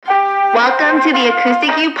Welcome to the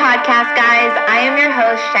Acoustic You podcast, guys. I am your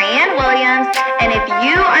host, Cheyenne Williams, and if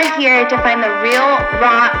you are here to find the real,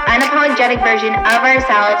 raw, unapologetic version of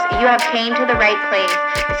ourselves, you have came to the right place.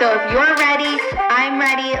 So if you're ready, I'm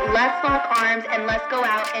ready. Let's lock arms and let's go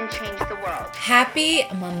out and change the world. Happy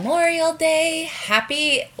Memorial Day.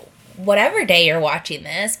 Happy whatever day you're watching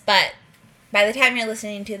this, but by the time you're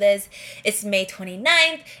listening to this, it's May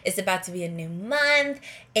 29th. It's about to be a new month,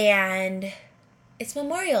 and it's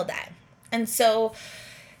Memorial Day. And so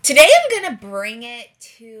today I'm going to bring it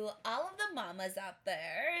to all of the mamas out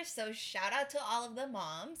there. So shout out to all of the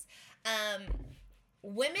moms,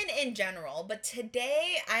 women in general. But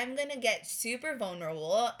today I'm going to get super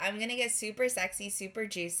vulnerable. I'm going to get super sexy, super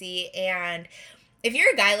juicy. And if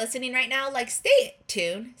you're a guy listening right now, like, stay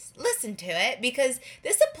tuned, listen to it, because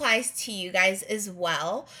this applies to you guys as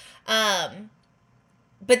well.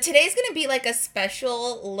 But today's going to be like a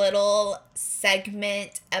special little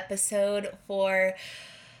segment episode for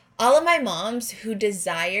all of my moms who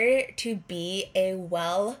desire to be a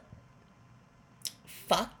well-fucked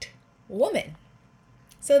woman.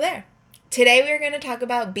 So there. Today we're going to talk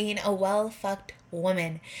about being a well-fucked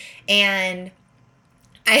woman. And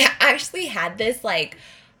I actually had this like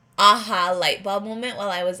aha light bulb moment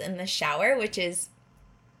while I was in the shower, which is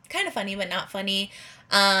kind of funny but not funny.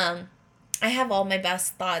 I have all my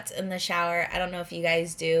best thoughts in the shower. I don't know if you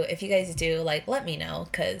guys do. If you guys do, like, let me know,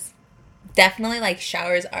 because definitely, like,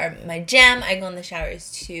 showers are my jam. I go in the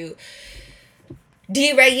showers to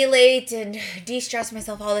deregulate and de-stress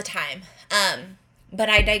myself all the time. But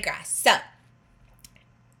I digress. So,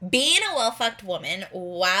 being a well-fucked woman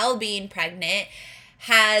while being pregnant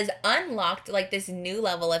has unlocked, like, this new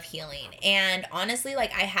level of healing. And honestly,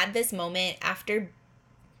 like, I had this moment after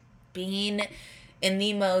being in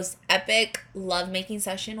the most epic lovemaking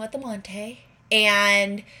session with Amante.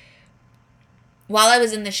 And while I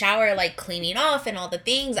was in the shower, like, cleaning off and all the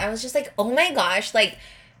things, I was just like, oh my gosh, like,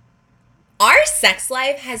 our sex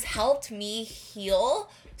life has helped me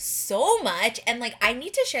heal so much. And, like, I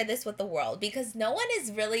need to share this with the world because no one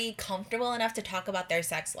is really comfortable enough to talk about their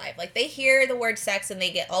sex life. Like, they hear the word sex and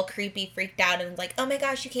they get all creepy, freaked out, and like, oh my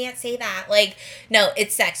gosh, you can't say that. Like, no,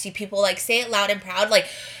 it's sex. You people, like, say it loud and proud. Like,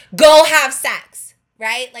 go have sex.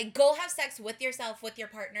 Right? Like, go have sex with yourself, with your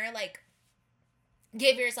partner. Like,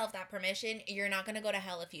 give yourself that permission. You're not going to go to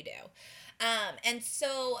hell if you do. And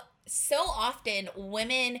so often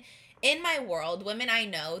women in my world, women I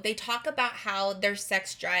know, they talk about how their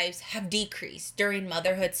sex drives have decreased during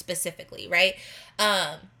motherhood specifically, right?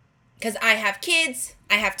 Because I have kids.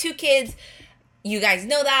 I have 2 kids. You guys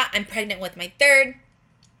know that. I'm pregnant with my 3rd.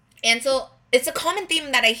 And so it's a common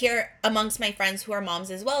theme that I hear amongst my friends who are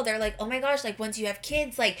moms as well. They're like, oh my gosh, like, once you have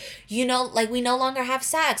kids, like, you know, like, we no longer have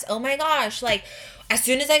sex. Oh my gosh, like, as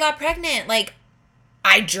soon as I got pregnant, like,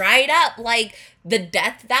 I dried up like the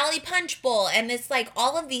Death Valley Punch Bowl. And it's like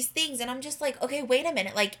all of these things. And I'm just like, okay, wait a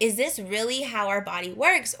minute. Like, is this really how our body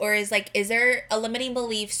works? Or is there a limiting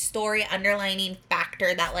belief story underlining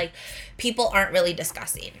factor that, like, people aren't really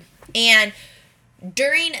discussing? And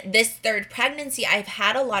during this 3rd pregnancy, I've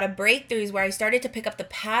had a lot of breakthroughs where I started to pick up the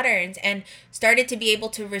patterns and started to be able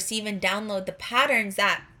to receive and download the patterns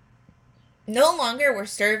that no longer were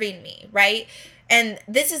serving me, right? And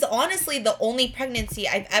this is honestly the only pregnancy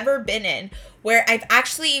I've ever been in where I've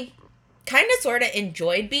actually kind of sort of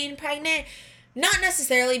enjoyed being pregnant. Not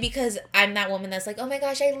necessarily because I'm that woman that's like, oh my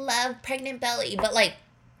gosh, I love pregnant belly. But, like,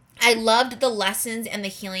 I loved the lessons and the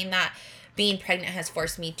healing that being pregnant has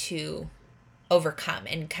forced me to overcome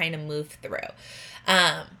and kind of move through.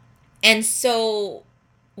 And so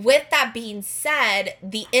with that being said,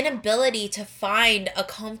 the inability to find a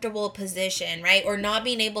comfortable position, right, or not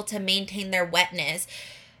being able to maintain their wetness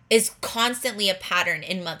is constantly a pattern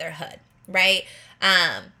in motherhood, right?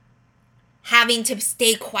 Having to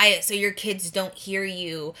stay quiet so your kids don't hear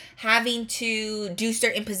you, having to do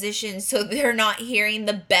certain positions so they're not hearing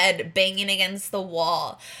the bed banging against the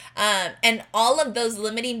wall, and all of those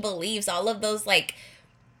limiting beliefs, all of those, like,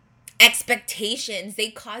 expectations, they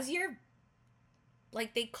cause your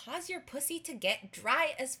pussy to get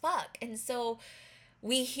dry as fuck. And so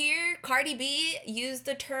we hear Cardi B use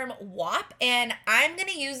the term WAP, and I'm going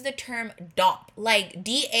to use the term DOP, like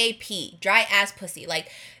DAP, dry ass pussy. Like,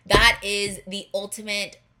 that is the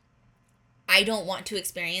ultimate, I don't want to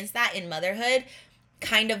experience that in motherhood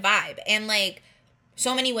kind of vibe. And, like,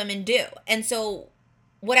 so many women do. And so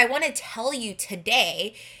what I want to tell you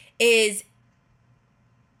today is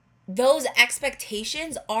those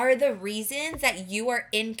expectations are the reasons that you are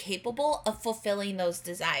incapable of fulfilling those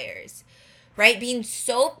desires. right? Being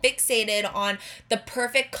so fixated on the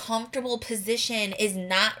perfect, comfortable position is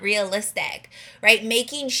not realistic, right?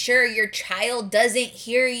 Making sure your child doesn't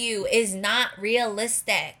hear you is not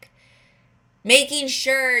realistic. Making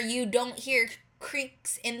sure you don't hear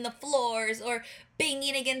creaks in the floors or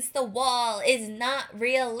banging against the wall is not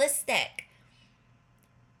realistic.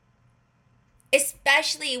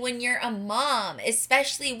 Especially when you're a mom,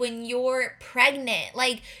 especially when you're pregnant.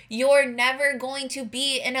 Like, you're never going to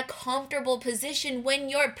be in a comfortable position when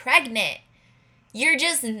you're pregnant. You're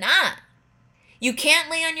just not. You can't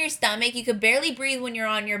lay on your stomach. You can barely breathe when you're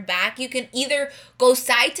on your back. You can either go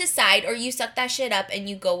side to side or you suck that shit up and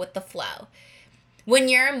you go with the flow. When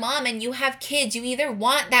you're a mom and you have kids, you either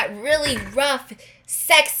want that really rough,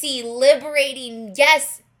 sexy, liberating,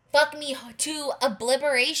 yes, fuck me to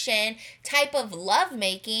obliteration type of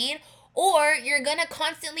lovemaking, or you're going to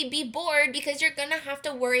constantly be bored because you're going to have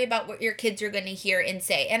to worry about what your kids are going to hear and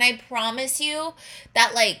say. And I promise you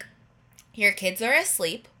that, like, your kids are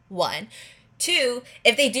asleep, 1. 2,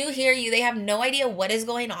 if they do hear you, they have no idea what is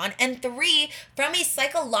going on. And 3, from a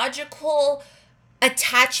psychological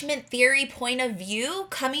attachment theory point of view,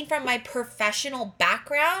 coming from my professional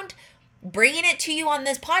background, bringing it to you on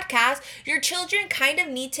this podcast, your children kind of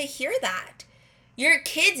need to hear that. Your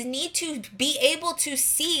kids need to be able to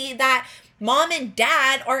see that mom and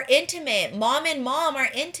dad are intimate. Mom and mom are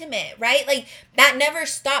intimate, right? Like, that never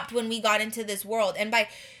stopped when we got into this world. And by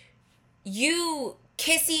you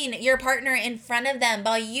kissing your partner in front of them,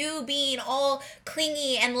 by you being all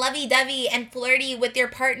clingy and lovey-dovey and flirty with your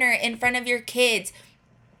partner in front of your kids,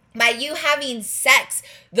 by you having sex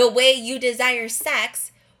the way you desire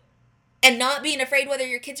sex and not being afraid whether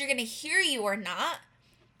your kids are going to hear you or not,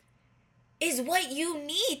 is what you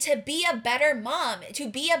need to be a better mom, to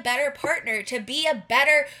be a better partner, to be a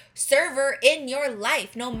better server in your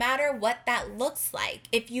life, no matter what that looks like.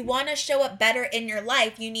 If you want to show up better in your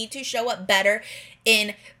life, you need to show up better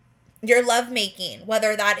in your lovemaking,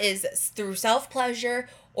 whether that is through self-pleasure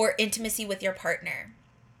or intimacy with your partner.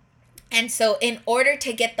 And so in order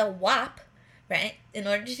to get the WAP, right, in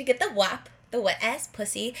order to get the WAP, the wet-ass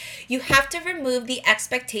pussy, you have to remove the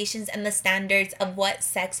expectations and the standards of what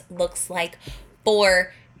sex looks like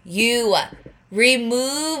for you.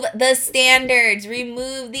 Remove the standards.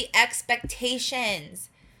 Remove the expectations.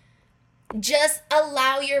 Just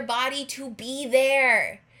allow your body to be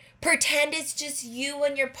there. Pretend it's just you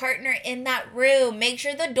and your partner in that room. Make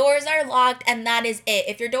sure the doors are locked, and that is it.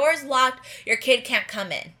 If your door is locked, your kid can't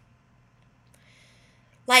come in.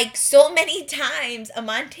 Like, so many times,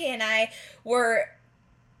 Amante and I were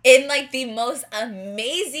in, like, the most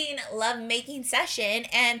amazing lovemaking session,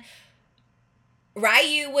 and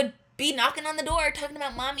Ryu would be knocking on the door talking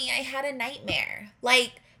about, "Mommy, I had a nightmare."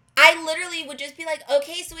 Like, I literally would just be like,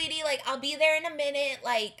 "Okay, sweetie, like, I'll be there in a minute,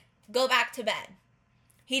 like, go back to bed."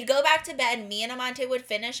 He'd go back to bed, me and Amante would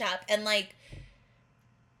finish up, and, like,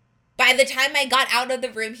 by the time I got out of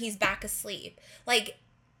the room, he's back asleep. Like,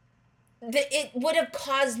 it would have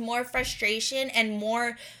caused more frustration and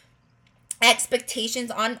more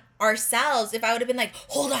expectations on ourselves if I would have been like,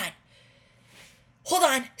 hold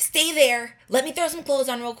on, stay there. Let me throw some clothes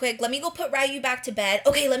on real quick. Let me go put Ryu back to bed.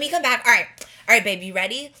 Okay, let me come back. All right, babe, you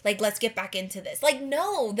ready? Like, let's get back into this. Like,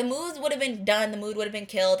 no, the mood would have been done. The mood would have been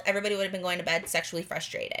killed. Everybody would have been going to bed sexually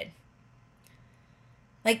frustrated.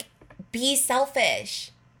 Like, be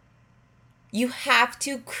selfish. You have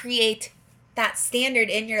to create that standard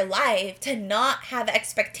in your life to not have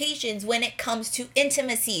expectations when it comes to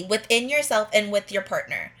intimacy within yourself and with your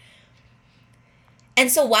partner.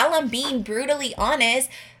 And so while I'm being brutally honest,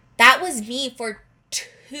 that was me for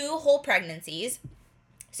 2 whole pregnancies.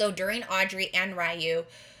 So during Audrey and Ryu,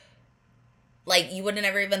 like, you would have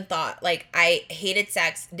never even thought, like, I hated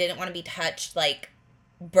sex, didn't want to be touched, like,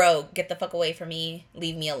 bro, get the fuck away from me,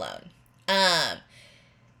 leave me alone. And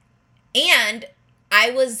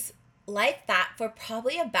I was like that for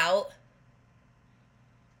probably about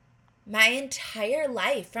my entire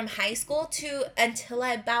life, from high school to until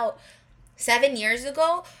about 7 years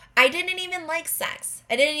ago. I didn't even like sex.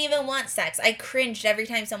 I didn't even want sex. I cringed every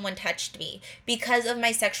time someone touched me because of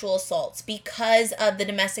my sexual assaults, because of the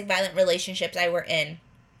domestic violent relationships I were in,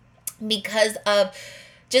 because of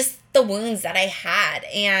just the wounds that I had.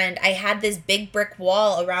 And I had this big brick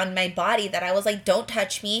wall around my body that I was like, don't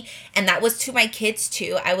touch me. And that was to my kids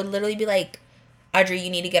too. I would literally be like, Audrey, you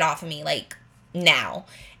need to get off of me, like, now.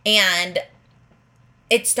 And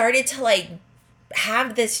it started to, like,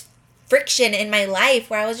 have this friction in my life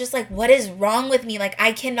where I was just like, what is wrong with me? Like,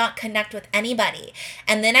 I cannot connect with anybody.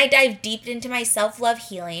 And then I dived deep into my self-love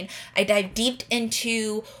healing. I dived deep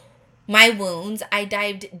into my wounds. I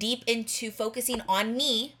dived deep into focusing on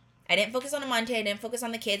me. I didn't focus on Amante. I didn't focus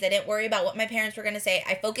on the kids. I didn't worry about what my parents were going to say.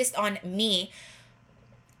 I focused on me.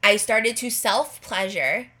 I started to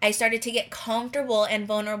self-pleasure. I started to get comfortable and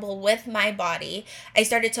vulnerable with my body. I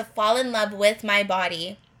started to fall in love with my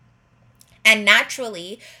body. And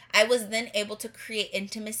naturally, I was then able to create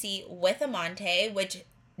intimacy with Amante, which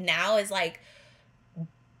now is like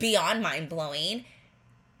beyond mind-blowing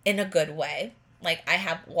in a good way. Like, I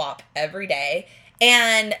have WAP every day.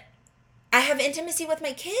 And I have intimacy with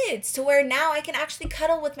my kids to where now I can actually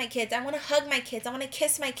cuddle with my kids. I want to hug my kids. I want to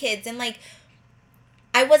kiss my kids. And like,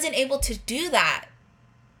 I wasn't able to do that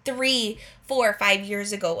 3, 4, 5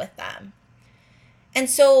 years ago with them. And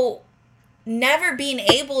so never being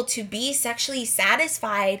able to be sexually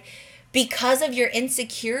satisfied because of your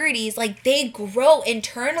insecurities, like, they grow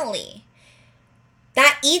internally.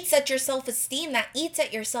 That eats at your self-esteem. That eats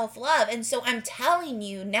at your self-love. And so I'm telling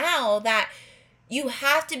you now that you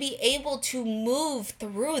have to be able to move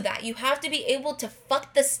through that. You have to be able to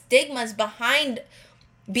fuck the stigmas behind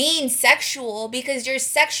being sexual, because your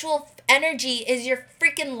sexual energy is your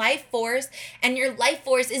freaking life force, and your life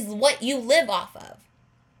force is what you live off of.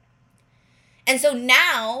 And so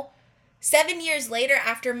now, 7 years later,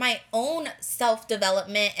 after my own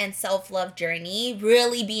self-development and self-love journey,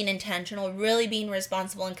 really being intentional, really being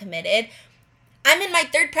responsible and committed, I'm in my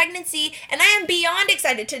 3rd pregnancy, and I am beyond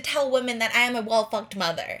excited to tell women that I am a well-fucked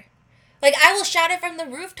mother. Like, I will shout it from the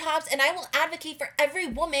rooftops, and I will advocate for every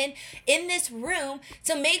woman in this room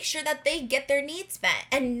to make sure that they get their needs met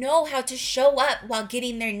and know how to show up while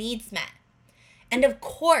getting their needs met. And of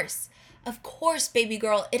course, baby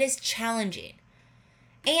girl, it is challenging.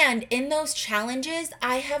 And in those challenges,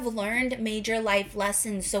 I have learned major life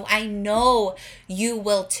lessons, so I know you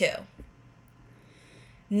will too.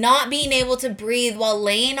 Not being able to breathe while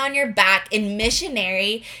laying on your back in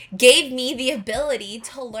missionary gave me the ability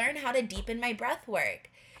to learn how to deepen my breath work.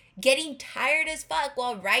 Getting tired as fuck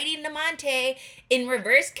while riding Amante in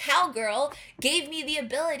reverse cowgirl gave me the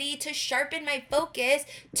ability to sharpen my focus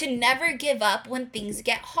to never give up when things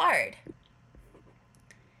get hard.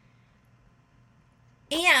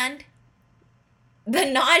 And the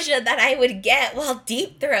nausea that I would get while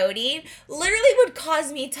deep throating literally would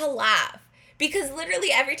cause me to laugh. Because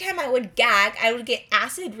literally every time I would gag, I would get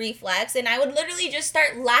acid reflux, and I would literally just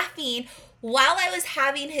start laughing while I was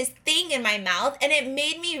having his thing in my mouth. And it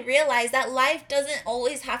made me realize that life doesn't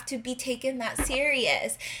always have to be taken that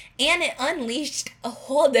serious. And it unleashed a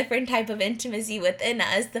whole different type of intimacy within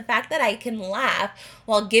us. The fact that I can laugh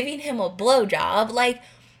while giving him a blowjob, like,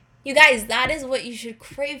 you guys, that is what you should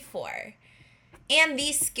crave for. And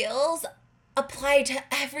these skills apply to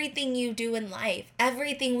everything you do in life,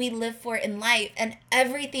 everything we live for in life, and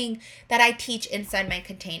everything that I teach inside my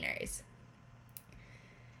containers.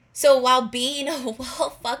 So while being a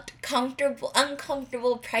well-fucked,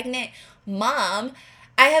 uncomfortable pregnant mom,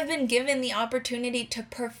 I have been given the opportunity to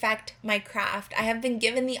perfect my craft. I have been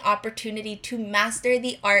given the opportunity to master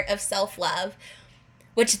the art of self-love,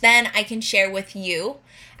 which then I can share with you,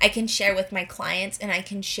 I can share with my clients, and I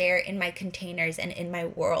can share in my containers and in my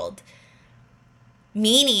world.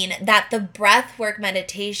 Meaning that the breathwork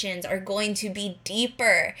meditations are going to be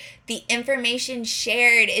deeper. The information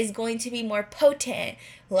shared is going to be more potent,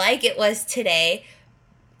 like it was today.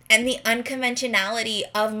 And the unconventionality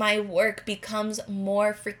of my work becomes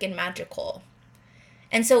more freaking magical.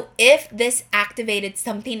 And so if this activated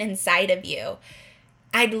something inside of you,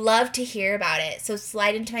 I'd love to hear about it. So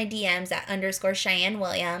slide into my DMs at _Cheyenne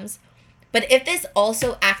Williams. But if this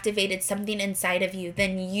also activated something inside of you,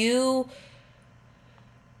 then you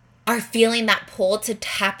are feeling that pull to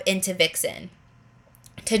tap into Vixen,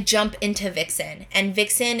 to jump into Vixen. And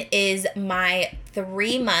Vixen is my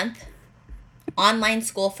 3-month online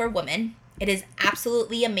school for women. It is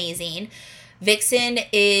absolutely amazing. Vixen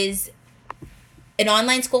is an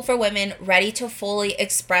online school for women ready to fully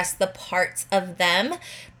express the parts of them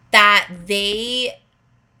that they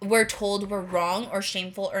were told were wrong or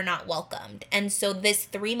shameful or not welcomed. And so this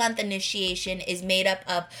 3-month initiation is made up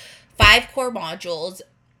of 5 core modules,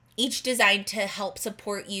 each designed to help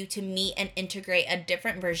support you to meet and integrate a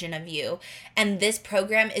different version of you. And this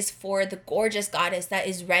program is for the gorgeous goddess that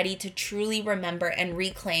is ready to truly remember and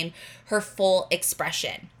reclaim her full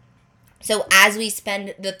expression. So as we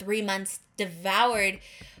spend the 3 months devoured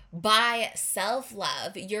by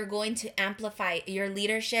self-love, you're going to amplify your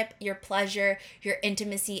leadership, your pleasure, your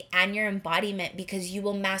intimacy, and your embodiment, because you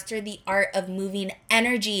will master the art of moving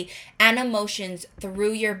energy and emotions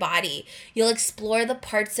through your body. You'll explore the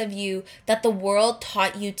parts of you that the world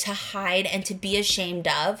taught you to hide and to be ashamed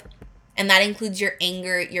of. And that includes your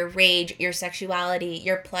anger, your rage, your sexuality,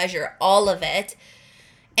 your pleasure, all of it.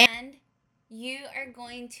 And you are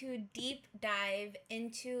going to deep dive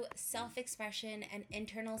into self-expression and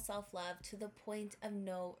internal self-love to the point of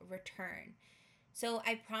no return. So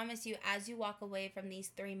I promise you, as you walk away from these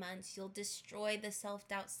 3 months, you'll destroy the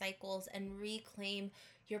self-doubt cycles and reclaim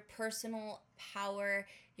your personal power,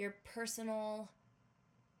 your personal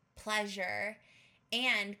pleasure,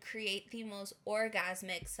 and create the most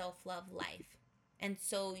orgasmic self-love life. And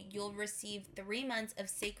so you'll receive 3 months of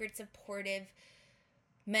sacred supportive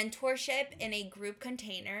mentorship in a group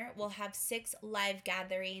container. We'll have 6 live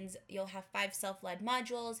gatherings. You'll have 5 self-led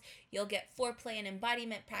modules. You'll get foreplay and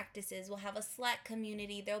embodiment practices. We'll have a Slack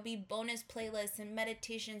community. There'll be bonus playlists and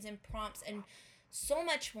meditations and prompts and so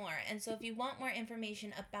much more. And so if you want more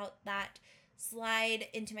information about that, slide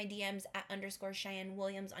into my DMs at _Cheyenne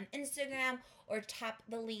Williams on Instagram or tap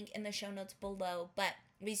the link in the show notes below. But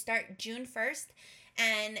we start June 1st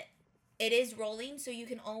and it is rolling, so you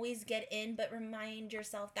can always get in, but remind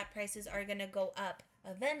yourself that prices are going to go up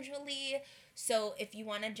eventually. So if you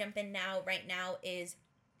want to jump in now, right now is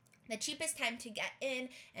the cheapest time to get in,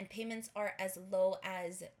 and payments are as low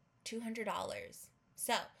as $200.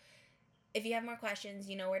 So if you have more questions,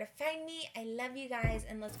 you know where to find me. I love you guys,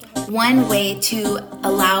 and let's go. One way to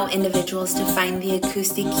allow individuals to find the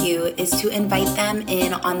acoustic cue is to invite them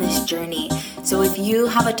in on this journey. So if you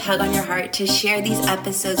have a tug on your heart to share these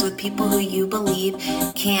episodes with people who you believe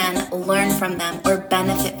can learn from them or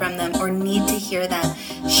benefit from them or need to hear them,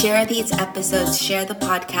 share these episodes, share the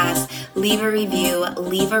podcast, leave a review,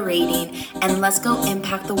 leave a rating, and let's go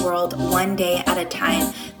impact the world one day at a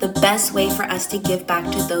time. The best way for us to give back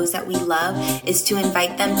to those that we love is to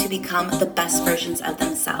invite them to become the best versions of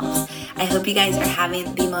themselves. I hope you guys are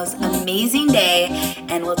having the most amazing day,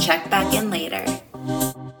 and we'll check back in later.